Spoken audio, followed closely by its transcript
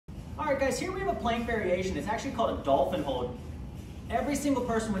All right, guys, here we have a plank variation. It's actually called a dolphin hold. Every single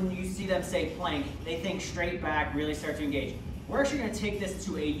person, when you see them say plank, they think straight back, really start to engage. We're actually gonna take this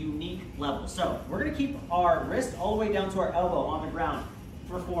to a unique level. So we're gonna keep our wrist all the way down to our elbow on the ground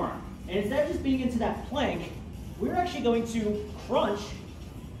for forearm. And instead of just being into that plank, we're actually going to crunch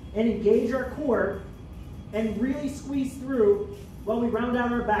and engage our core and really squeeze through while we round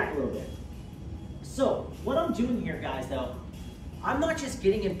down our back a little bit. So what I'm doing here, guys, though, I'm not just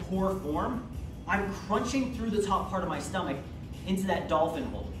getting in poor form, I'm crunching through the top part of my stomach into that dolphin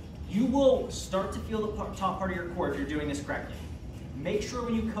hold. You will start to feel the top part of your core if you're doing this correctly. Make sure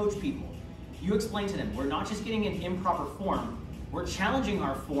when you coach people, you explain to them, we're not just getting in improper form, we're challenging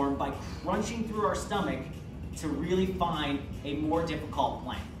our form by crunching through our stomach to really find a more difficult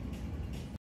plank.